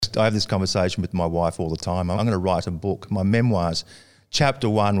have this conversation with my wife all the time. I'm going to write a book. My memoirs, chapter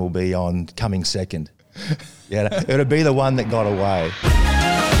 1 will be on coming second. Yeah, it'll be the one that got away.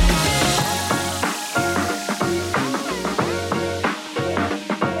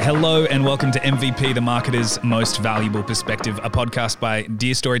 Hello and welcome to MVP, the Marketer's Most Valuable Perspective, a podcast by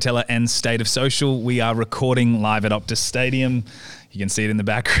Dear Storyteller and State of Social. We are recording live at Optus Stadium. You can see it in the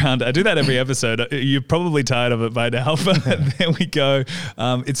background. I do that every episode. You're probably tired of it by now, but there we go.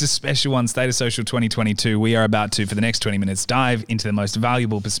 It's a special one, State of Social 2022. We are about to, for the next 20 minutes, dive into the most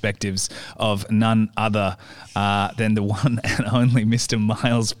valuable perspectives of none other than the one and only Mr.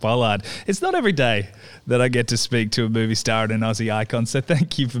 Myles Pollard. It's not every day that I get to speak to a movie star and an Aussie icon, so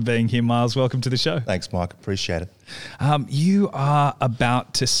thank you for being here, Myles. Welcome to the show. Thanks, Mike. Appreciate it. You are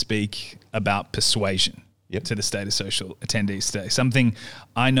about to speak about persuasion. Yep. To the State of Social attendees today. Something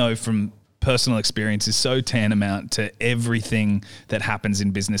I know from personal experience is so tantamount to everything that happens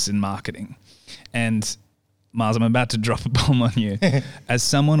in business and marketing. And Myles, I'm about to drop a bomb on you. As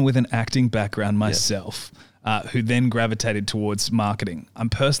someone with an acting background myself, who then gravitated towards marketing, I'm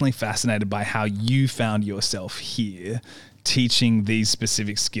personally fascinated by how you found yourself here teaching these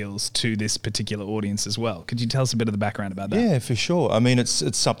specific skills to this particular audience as well. Could you tell us a bit of the background about that? Yeah, for sure. I mean, it's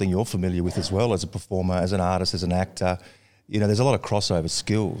something you're familiar with as well as a performer, as an artist, as an actor. You know, there's a lot of crossover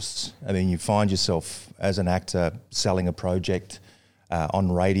skills. I mean, you find yourself as an actor selling a project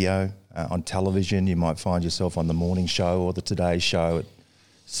on radio, on television. You might find yourself on the morning show or the Today Show at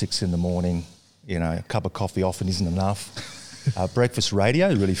 6 a.m. You know, a cup of coffee often isn't enough. Breakfast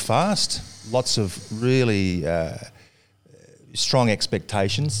radio, really fast. Lots of really strong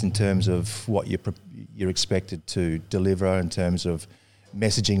expectations in terms of what you're expected to deliver in terms of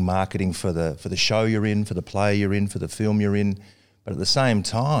messaging, marketing for the show you're in, for the play you're in, for the film you're in. But at the same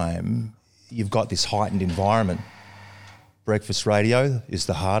time, you've got this heightened environment. Breakfast radio is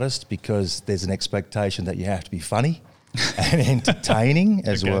the hardest because there's an expectation that you have to be funny and entertaining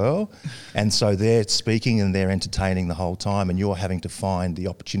as well. And so they're speaking and they're entertaining the whole time, and you're having to find the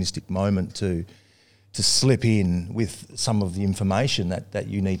opportunistic moment to slip in with some of the information that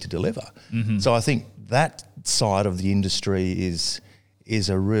you need to deliver. Mm-hmm. So I think that side of the industry is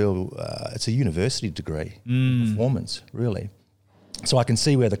a real, it's a university degree performance, really. So I can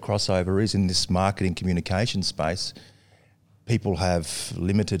see where the crossover is in this marketing communication space. People have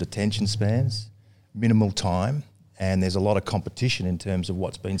limited attention spans, minimal time, and there's a lot of competition in terms of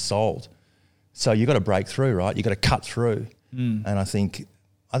what's been sold. So you've got to break through, right? You've got to cut through. And I think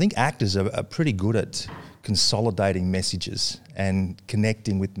actors are pretty good at consolidating messages and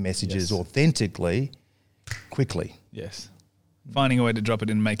connecting with messages authentically, quickly. Yes. Finding a way to drop it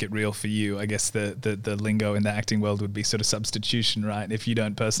in and make it real for you. I guess the lingo in the acting world would be sort of substitution, right? If you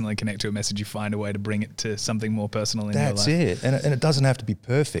don't personally connect to a message, you find a way to bring it to something more personal in your life. That's it. And it doesn't have to be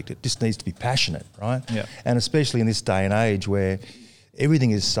perfect. It just needs to be passionate, right? Yeah. And especially in this day and age where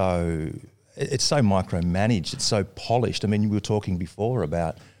everything is it's so micromanaged, it's so polished. I mean, we were talking before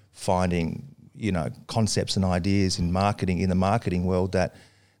about finding, you know, concepts and ideas in the marketing world that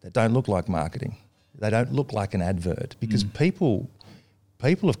don't look like marketing. They don't look like an advert because people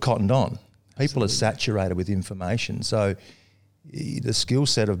have cottoned on. People are saturated with information. So the skill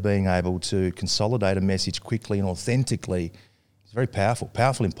set of being able to consolidate a message quickly and authentically is very powerful.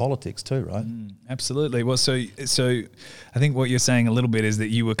 Powerful in politics too, right? Absolutely. Well, so I think what you're saying a little bit is that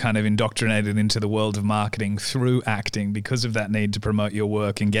you were kind of indoctrinated into the world of marketing through acting because of that need to promote your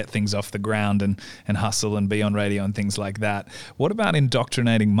work and get things off the ground and hustle and be on radio and things like that. What about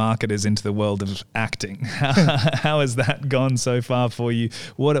indoctrinating marketers into the world of acting? How has that gone so far for you?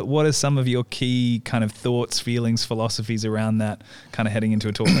 What are some of your key kind of thoughts, feelings, philosophies around that kind of heading into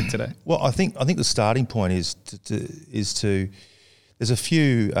a talk like today? Well, I think the starting point is to there's a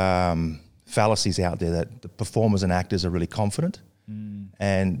few fallacies out there that the performers and actors are really confident,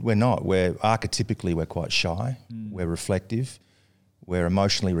 and we're not. We're quite shy. We're reflective. We're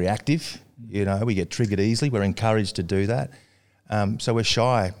emotionally reactive. You know, we get triggered easily. We're encouraged to do that. So we're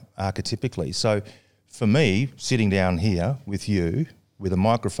shy archetypically. So for me, sitting down here with you, with a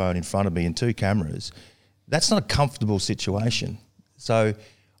microphone in front of me and 2 cameras, that's not a comfortable situation. So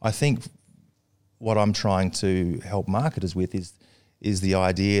I think what I'm trying to help marketers with is the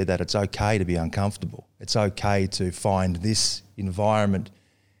idea that it's okay to be uncomfortable. It's okay to find this environment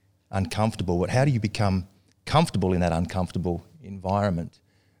uncomfortable. But how do you become comfortable in that uncomfortable environment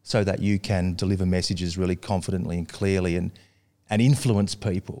so that you can deliver messages really confidently and clearly and influence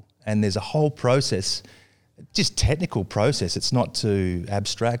people? And there's a whole process, just technical process. It's not too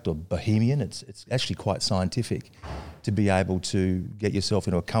abstract or bohemian. It's actually quite scientific to be able to get yourself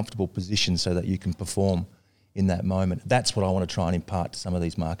into a comfortable position so that you can perform in that moment. That's what I want to try and impart to some of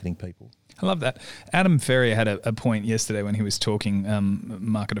these marketing people. I love that. Adam Ferrier had a point yesterday when he was talking,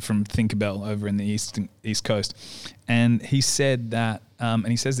 marketer from Thinkerbell over in the East Coast, and he said that, and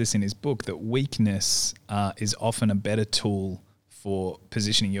he says this in his book, that weakness is often a better tool for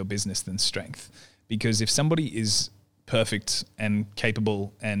positioning your business than strength. Because if somebody is perfect and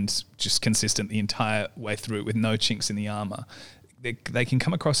capable and just consistent the entire way through with no chinks in the armor, they can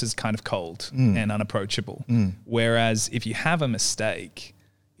come across as kind of cold and unapproachable. Whereas if you have a mistake,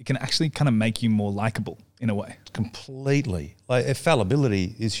 it can actually kind of make you more likable in a way. Completely. Like,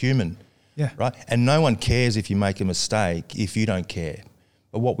 fallibility is human. Yeah. Right? And no one cares if you make a mistake if you don't care.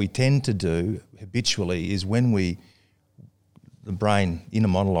 But what we tend to do habitually is when the brain, inner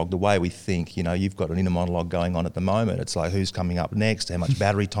monologue, the way we think, you've got an inner monologue going on at the moment. It's like, who's coming up next? How much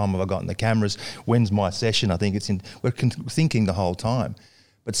battery time have I got in the cameras? When's my session? I think we're thinking the whole time.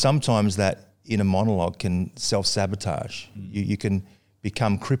 But sometimes that inner monologue can self-sabotage. You can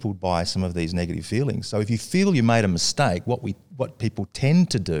become crippled by some of these negative feelings. So if you feel you made a mistake, what people tend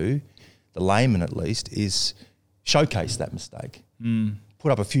to do, the layman at least, is showcase that mistake.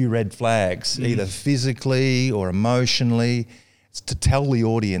 Put up a few red flags, either physically or emotionally. It's to tell the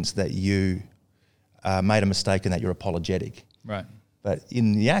audience that you made a mistake and that you're apologetic. Right. But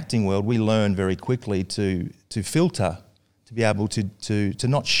in the acting world, we learn very quickly to filter, to be able to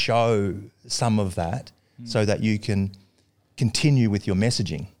not show some of that so that you can continue with your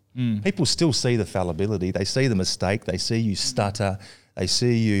messaging. People still see the fallibility. They see the mistake. They see you stutter. They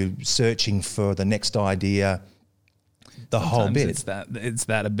see you searching for the next idea. Sometimes whole bit. It's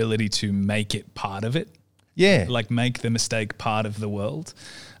that ability to make it part of it. Yeah. Like, make the mistake part of the world.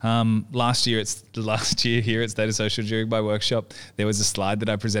 Last year here at State of Social during my workshop, there was a slide that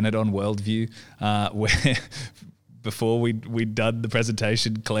I presented on worldview where before we'd done the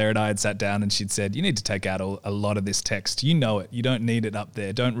presentation, Claire and I had sat down and she'd said, you need to take out a lot of this text. You know it. You don't need it up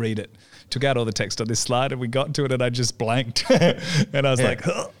there. Don't read it. Took out all the text on this slide and we got to it and I just blanked. And I was like,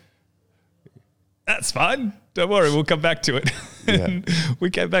 that's fine. Don't worry. We'll come back to it. And we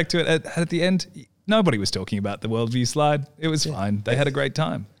came back to it at the end. Nobody was talking about the worldview slide. It was fine. They had a great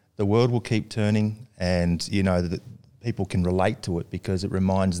time. The world will keep turning, and that people can relate to it because it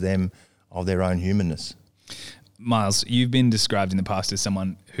reminds them of their own humanness. Myles, you've been described in the past as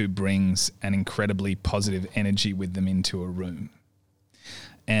someone who brings an incredibly positive energy with them into a room.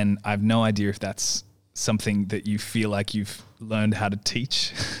 And I've no idea if that's something that you feel like you've learned how to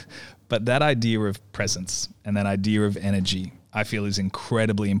teach, but that idea of presence and that idea of energy, I feel, is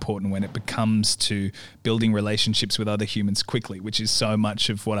incredibly important when it becomes to building relationships with other humans quickly, which is so much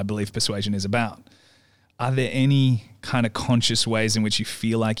of what I believe persuasion is about. Are there any kind of conscious ways in which you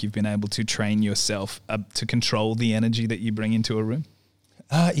feel like you've been able to train yourself to control the energy that you bring into a room?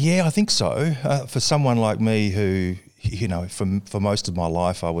 Yeah, I think so. For someone like me who, for most of my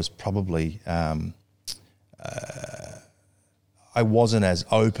life, I was probably, I wasn't as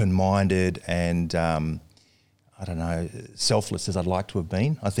open-minded and, selfless as I'd like to have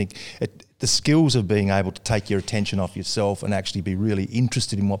been. I think the skills of being able to take your attention off yourself and actually be really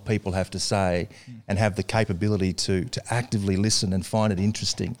interested in what people have to say and have the capability to actively listen and find it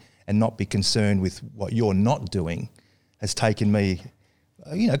interesting and not be concerned with what you're not doing has taken me,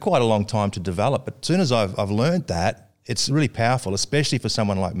 quite a long time to develop. But as soon as I've learned that, it's really powerful, especially for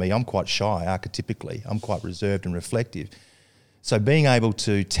someone like me. I'm quite shy archetypically. I'm quite reserved and reflective. So being able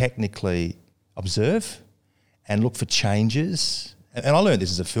to technically observe and look for changes. And I learned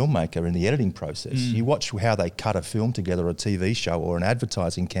this as a filmmaker in the editing process. You watch how they cut a film together, a TV show or an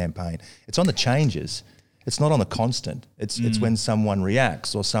advertising campaign. It's on the changes. It's not on the constant. It's when someone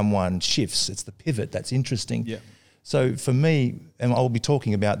reacts or someone shifts. It's the pivot that's interesting. Yeah. So for me, and I'll be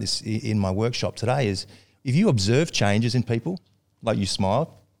talking about this in my workshop today, is if you observe changes in people, like you smiled,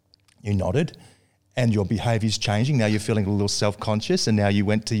 you nodded, and your behaviour's changing, now you're feeling a little self-conscious and now you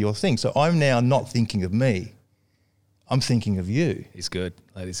went to your thing. So I'm now not thinking of me. I'm thinking of you. He's good,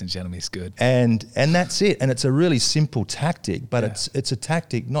 ladies and gentlemen, he's good. And that's it. And it's a really simple tactic, but it's a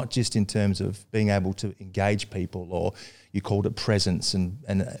tactic not just in terms of being able to engage people, or you called it presence,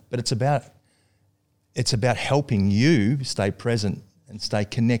 but it's about helping you stay present and stay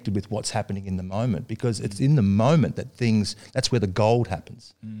connected with what's happening in the moment, because it's in the moment that's where the gold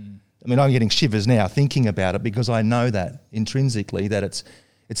happens. I mean, I'm getting shivers now thinking about it because I know that intrinsically that it's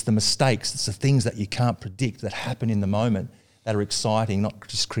the mistakes, it's the things that you can't predict that happen in the moment that are exciting, not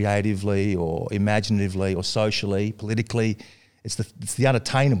just creatively or imaginatively or socially, politically. it's the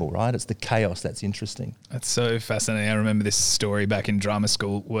unattainable, right? It's the chaos that's interesting. That's so fascinating. I remember this story back in drama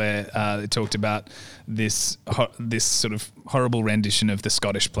school where it talked about this sort of horrible rendition of the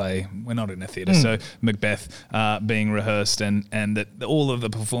Scottish play. We're not in a theatre, so Macbeth being rehearsed, and that all of the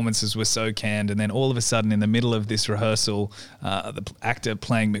performances were so canned, and then all of a sudden in the middle of this rehearsal, the actor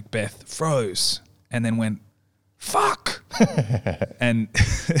playing Macbeth froze and then went, "Fuck!" And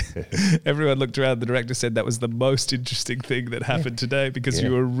everyone looked around. The director said that was the most interesting thing that happened today, because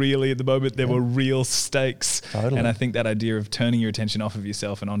you were really in the moment. There were real stakes. Totally. And I think that idea of turning your attention off of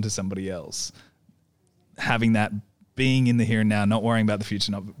yourself and onto somebody else, having that, being in the here and now, not worrying about the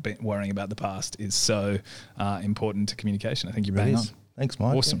future, not worrying about the past, is so important to communication. I think you're bang on. Thanks,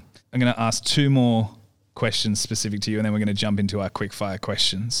 Mike. Awesome. Yeah. I'm going to ask 2 more questions specific to you, and then we're going to jump into our quick fire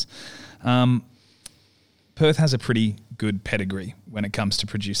questions. Perth has a pretty good pedigree when it comes to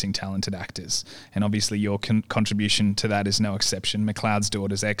producing talented actors, and obviously your contribution to that is no exception. McLeod's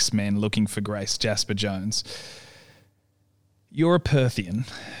Daughters, X-Men, Looking for Grace, Jasper Jones. You're a Perthian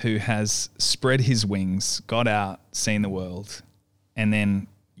who has spread his wings, got out, seen the world, and then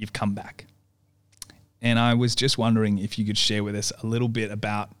you've come back. And I was just wondering if you could share with us a little bit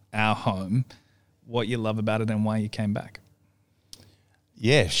about our home, what you love about it and why you came back.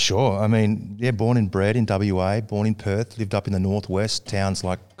 Yeah, sure. I mean, born and bred in WA, born in Perth, lived up in the northwest, towns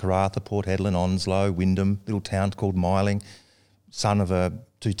like Karratha, Port Hedland, Onslow, Wyndham, little town called Myling, son of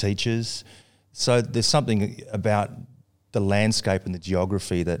 2 teachers. So there's something about the landscape and the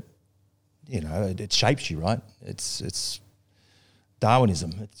geography that, it shapes you, right? It's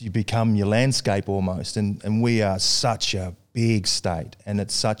Darwinism. You become your landscape almost. And we are such a big state, and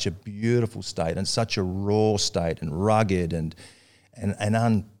it's such a beautiful state, and such a raw state, and rugged and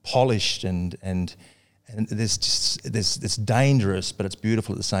unpolished, and it's dangerous, but it's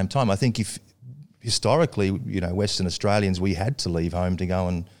beautiful at the same time. I think if historically, Western Australians, we had to leave home to go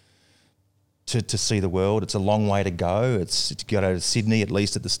and to see the world. It's a long way to go. It's to go to Sydney, at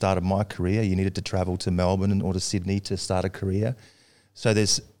least at the start of my career. You needed to travel to Melbourne or to Sydney to start a career. So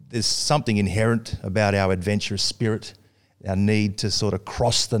there's something inherent about our adventurous spirit, our need to sort of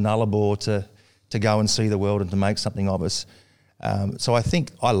cross the Nullarbor to go and see the world and to make something of us. So I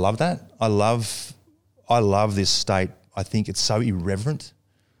think I love that. I love this state. I think it's so irreverent.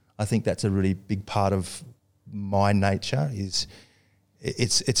 I think that's a really big part of my nature. Is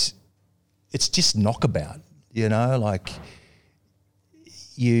it's just knockabout. I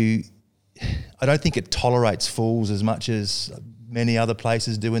don't think it tolerates fools as much as many other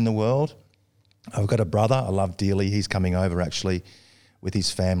places do in the world. I've got a brother I love dearly. He's coming over actually with his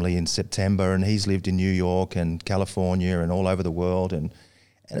family in September, and he's lived in New York and California and all over the world, and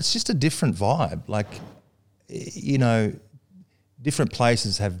it's just a different vibe. Different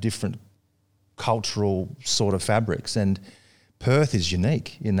places have different cultural sort of fabrics, and Perth is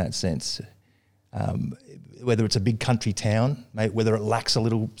unique in that sense. Whether it's a big country town, whether it lacks a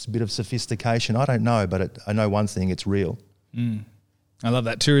little bit of sophistication, I don't know, but I know one thing, it's real. I love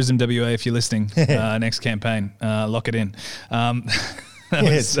that. Tourism WA, if you're listening, next campaign, lock it in.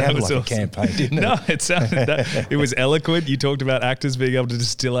 It sounded like awesome. A campaign, didn't it? No, it sounded it was eloquent. You talked about actors being able to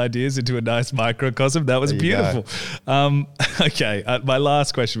distill ideas into a nice microcosm. That was beautiful. Okay, my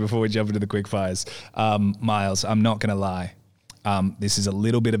last question before we jump into the quick fires. Myles, I'm not going to lie. This is a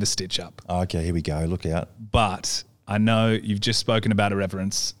little bit of a stitch up. Okay, here we go. Look out. But I know you've just spoken about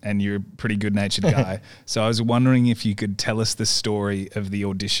irreverence and you're a pretty good-natured guy. So I was wondering if you could tell us the story of the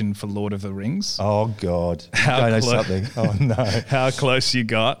audition for Lord of the Rings. Oh, God. I know something. Oh, no. How close you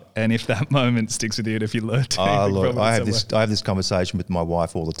got, and if that moment sticks with you, and if you learned anything from it. I have this conversation with my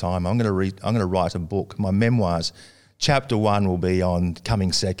wife all the time. I'm going to write a book. My memoirs, chapter 1 will be on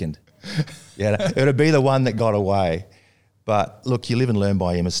coming second. Yeah, it'll be the one that got away. But look, you live and learn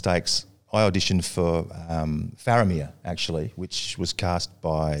by your mistakes. I auditioned for Faramir, actually, which was cast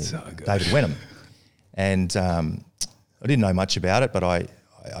by David Wenham. And I didn't know much about it, but I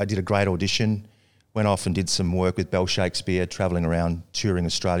did a great audition, went off and did some work with Bell Shakespeare, travelling around, touring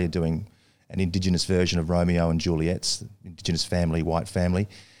Australia, doing an Indigenous version of Romeo and Juliet's, Indigenous family, white family.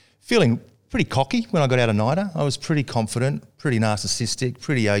 Feeling pretty cocky when I got out of NIDA. I was pretty confident, pretty narcissistic,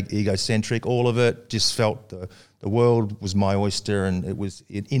 pretty egocentric, all of it. Just felt the world was my oyster, and it was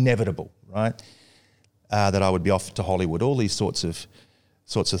inevitable, right? That I would be off to Hollywood, all these sorts of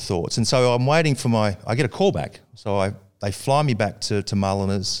thoughts. And so I'm waiting for I get a call back. So they fly me back to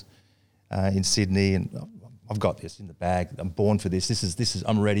Mulliners in Sydney, and I've got this in the bag. I'm born for this. This is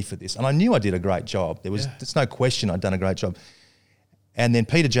I'm ready for this. And I knew I did a great job. There's no question I'd done a great job. And then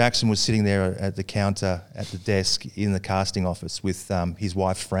Peter Jackson was sitting there at the counter at the desk in the casting office with his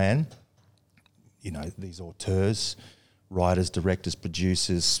wife Fran. You know, these auteurs writers, directors,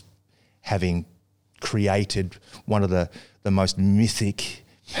 producers, having created one of the most mythic,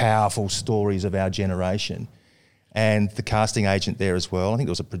 powerful stories of our generation. And the casting agent there as well, I think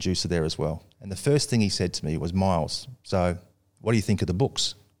there was a producer there as well. And the first thing he said to me was, "Myles, so what do you think of the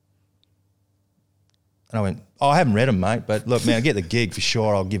books?" And I went, "Oh, I haven't read them, mate, but look, man, I get the gig for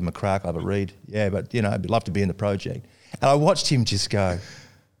sure. I'll give them a crack. I'll have a read. Yeah, but, you know, I'd love to be in the project." And I watched him just go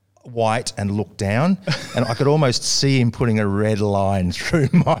white and look down, and I could almost see him putting a red line through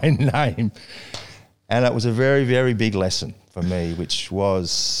my name. And it was a very, very big lesson for me, which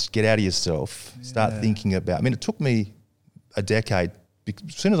was get out of yourself, start thinking about, I mean, it took me a decade,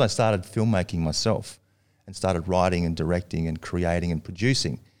 as soon as I started filmmaking myself and started writing and directing and creating and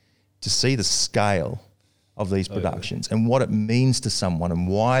producing, to see the scale of these productions and what it means to someone and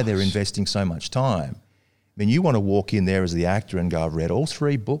why they're investing so much time. I mean, you want to walk in there as the actor and go, "I've read all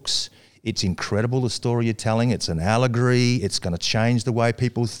 3 books. It's incredible, the story you're telling. It's an allegory. It's going to change the way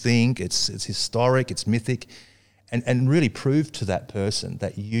people think. It's historic. It's mythic." And really prove to that person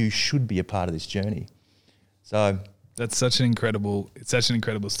that you should be a part of this journey. So that's such an incredible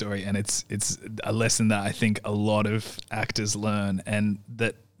story, and it's a lesson that I think a lot of actors learn, and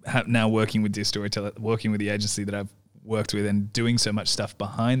that now working with Dear Storyteller, working with the agency that I've worked with and doing so much stuff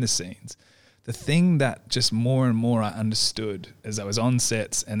behind the scenes, the thing that just more and more I understood as I was on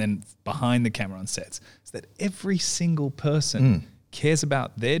sets and then behind the camera on sets is that every single person cares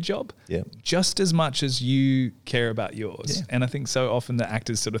about their job just as much as you care about yours. Yeah. And I think so often the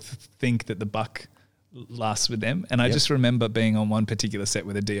actors sort of think that the buck lasts with them. And I just remember being on one particular set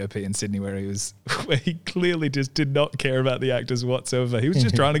with a DOP in Sydney where he clearly just did not care about the actors whatsoever. He was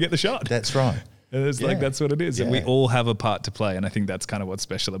just trying to get the shot. That's right. And it's like, that's what it is. And we all have a part to play. And I think that's kind of what's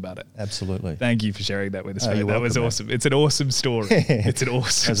special about it. Absolutely. Thank you for sharing that with us. That was awesome. It's an awesome story. It's an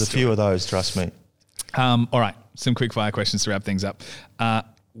awesome There's a few of those, trust me. All right. Some quick fire questions to wrap things up.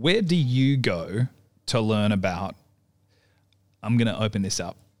 Where do you go to learn about, I'm going to open this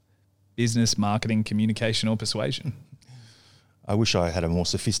up, business, marketing, communication, or persuasion? I wish I had a more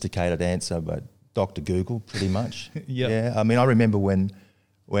sophisticated answer, but Dr. Google, pretty much. Yep. Yeah. I mean, I remember when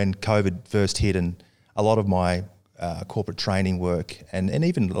COVID first hit, and a lot of my corporate training work and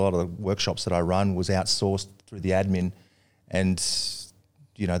even a lot of the workshops that I run was outsourced through the admin, and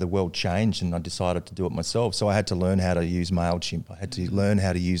you know, the world changed and I decided to do it myself. So I had to learn how to use MailChimp. I had to learn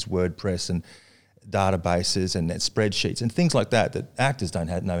how to use WordPress and databases and spreadsheets and things like that actors don't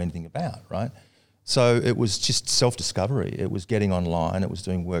know anything about, right? So it was just self-discovery. It was getting online. It was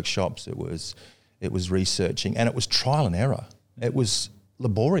doing workshops. It was researching, and it was trial and error. It was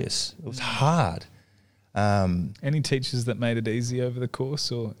laborious. It was hard. Any teachers that made it easy over the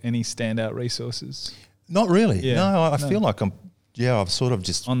course, or any standout resources? Not really. Yeah. No, I feel like I've sort of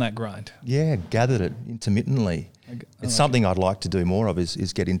just on that grind. Yeah, gathered it intermittently. It's something I'd like to do more of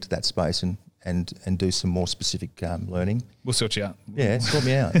is get into that space and do some more specific learning. We'll sort you out. Yeah, sort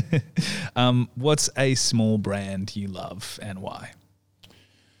me out. What's a small brand you love and why?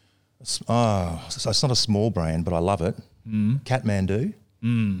 So it's not a small brand, but I love it. Kathmandu.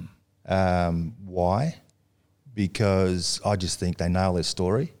 Why? Because I just think they nail their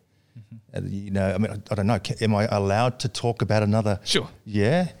story. You know, I mean, I don't know. Am I allowed to talk about another? Sure.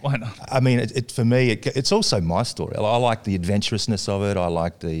 Yeah. Why not? I mean, for me, it's also my story. I like the adventurousness of it. I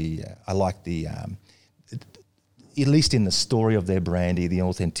like the at least in the story of their brandy, the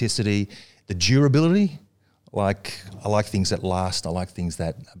authenticity, the durability. I like things that last. I like things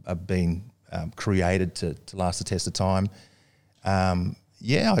that have been created to last the test of time. I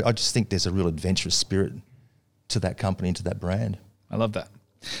just think there's a real adventurous spirit to that company and to that brand. I love that.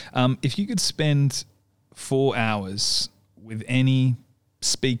 If you could spend 4 hours with any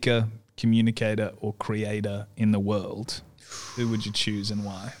speaker, communicator, or creator in the world, who would you choose and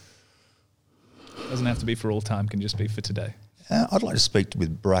why? Doesn't have to be for all time, can just be for today. I'd like to speak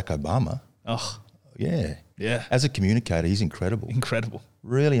with Barack Obama. Oh. Yeah. Yeah. As a communicator, he's incredible. Incredible.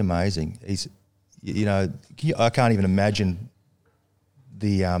 Really amazing. He's, I can't even imagine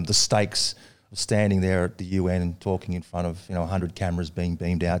the stakes of standing there at the UN and talking in front of 100 cameras being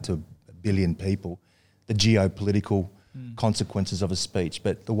beamed out to 1 billion people, the geopolitical consequences of a speech.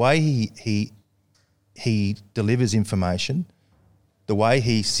 But the way he delivers information, the way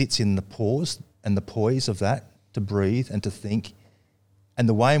he sits in the pause and the poise of that to breathe and to think, and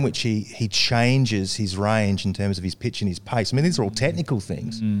the way in which he changes his range in terms of his pitch and his pace. I mean, these are all technical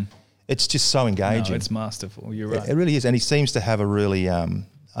things. It's just so engaging. No, it's masterful. You're right. It really is. And he seems to have a really, some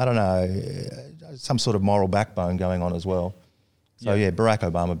sort of moral backbone going on as well. So, Barack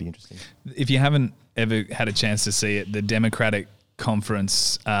Obama would be interesting. If you haven't ever had a chance to see it, the Democratic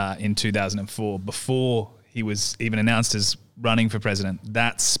conference in 2004, before he was even announced as running for president,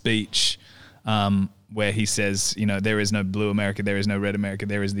 that speech where he says, there is no blue America, there is no red America,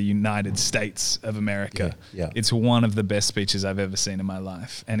 there is the United States of America. Yeah. It's one of the best speeches I've ever seen in my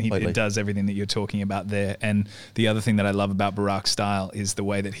life. And it does everything that you're talking about there. And the other thing that I love about Barack's style is the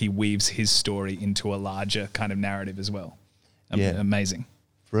way that he weaves his story into a larger kind of narrative as well. Amazing.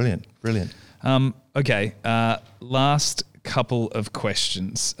 Brilliant. Okay, last couple of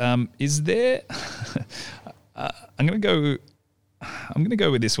questions. Is there? I'm going to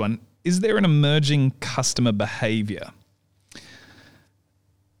go with this one. Is there an emerging customer behavior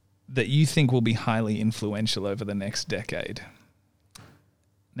that you think will be highly influential over the next decade?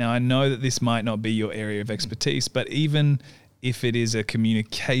 Now, I know that this might not be your area of expertise, but even if it is a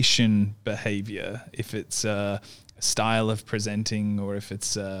communication behavior, if it's a style of presenting, or if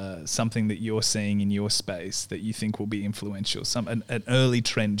it's something that you're seeing in your space that you think will be influential, an early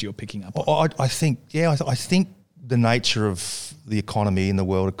trend you're picking up on? I think the nature of the economy and the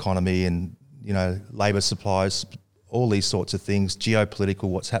world economy and, labour supplies, all these sorts of things, geopolitical,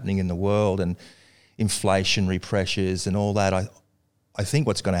 what's happening in the world and inflationary pressures and all that, I think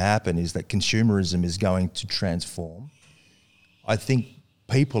what's going to happen is that consumerism is going to transform. I think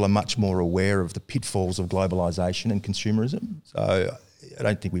people are much more aware of the pitfalls of globalisation and consumerism. So I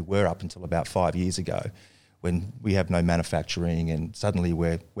don't think we were up until about 5 years ago, when we have no manufacturing and suddenly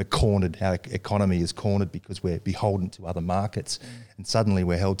we're cornered. Our economy is cornered because we're beholden to other markets, and suddenly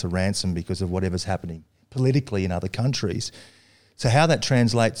we're held to ransom because of whatever's happening politically in other countries. So how that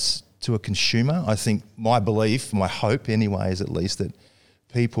translates to a consumer, I think my belief, my hope anyway, is at least that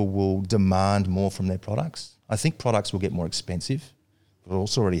people will demand more from their products. I think products will get more expensive, but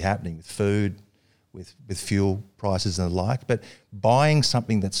it's already happening with food, with fuel prices and the like. But buying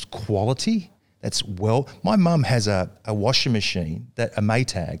something that's quality, my mum has a washing machine, a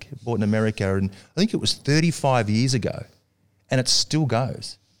Maytag, bought in America, and I think it was 35 years ago, and it still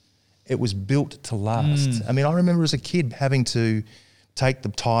goes. It was built to last. I mean, I remember as a kid having to take the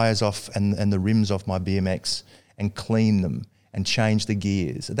tyres off and the rims off my BMX and clean them and change the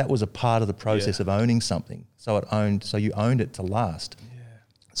gears. That was a part of the process of owning something. So you owned it to last. Yeah.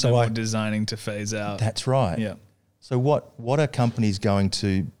 So more designing to phase out. That's right. Yeah. So what are companies going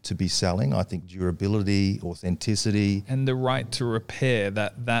to be selling? I think durability, authenticity. And the right to repair,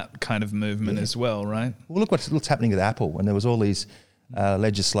 that kind of movement as well, right? Well, look what's happening with Apple. And there was all these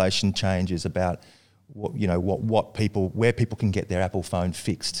legislation changes about where people can get their Apple phone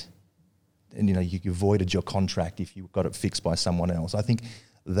fixed. And, you avoided your contract if you got it fixed by someone else. I think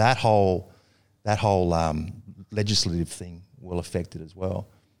that whole legislative thing will affect it as well.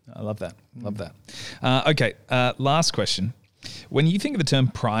 I love that. Okay, last question. When you think of the term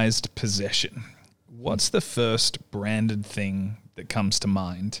prized possession, what's the first branded thing that comes to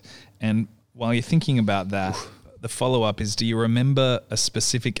mind? And while you're thinking about that, the follow-up is, do you remember a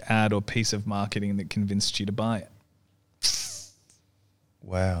specific ad or piece of marketing that convinced you to buy it?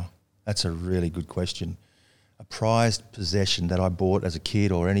 Wow, that's a really good question. A prized possession that I bought as a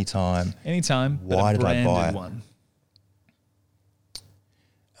kid or any time. Why did I buy it? One.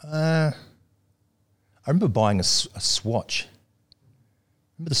 I remember buying a swatch.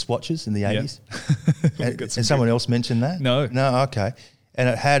 Remember the swatches in the 80s? And someone else mentioned that? No, okay.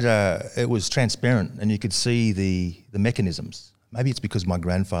 And it was transparent and you could see the mechanisms. Maybe it's because my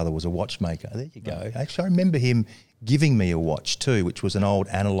grandfather was a watchmaker. There you go. Right. Actually, I remember him giving me a watch too, which was an old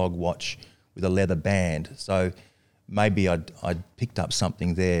analog watch with a leather band. So maybe I'd picked up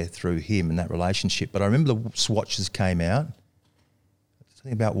something there through him in that relationship. But I remember the swatches came out.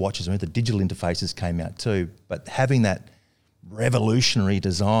 Something about watches. I mean, the digital interfaces came out too, but having that revolutionary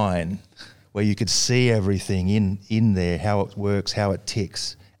design where you could see everything in there, how it works, how it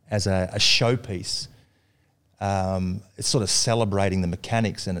ticks as a showpiece. It's sort of celebrating the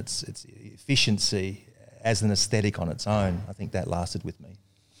mechanics and its efficiency as an aesthetic on its own. I think that lasted with me.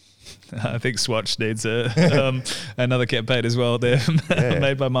 I think Swatch needs another campaign as well. They're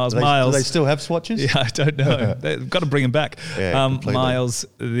made by Myles. Do they still have swatches? Yeah, I don't know. They've got to bring them back. Myles,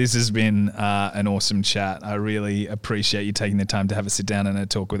 this has been an awesome chat. I really appreciate you taking the time to have a sit down and a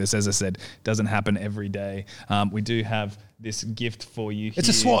talk with us. As I said, it doesn't happen every day. We do have this gift for you. It's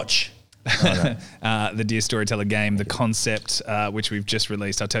a swatch. The Dear Storyteller game, the concept, which we've just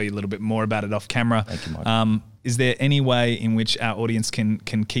released. I'll tell you a little bit more about it off camera. Thank you, Mike. Is there any way in which our audience can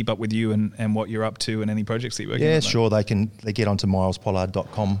keep up with you and what you're up to and any projects that you're working on? Yeah, sure. They get onto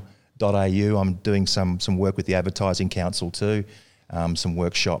milespollard.com.au. I'm doing some work with the Advertising Council too, some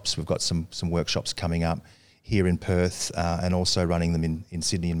workshops. We've got some workshops coming up here in Perth, and also running them in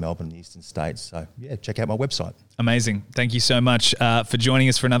Sydney and Melbourne and the Eastern States. So yeah, check out my website. Amazing. Thank you so much for joining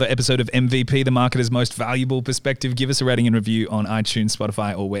us for another episode of MVP, the Marketer's Most Valuable Perspective. Give us a rating and review on iTunes,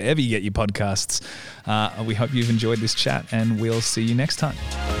 Spotify, or wherever you get your podcasts. We hope you've enjoyed this chat, and we'll see you next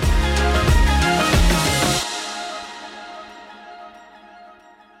time.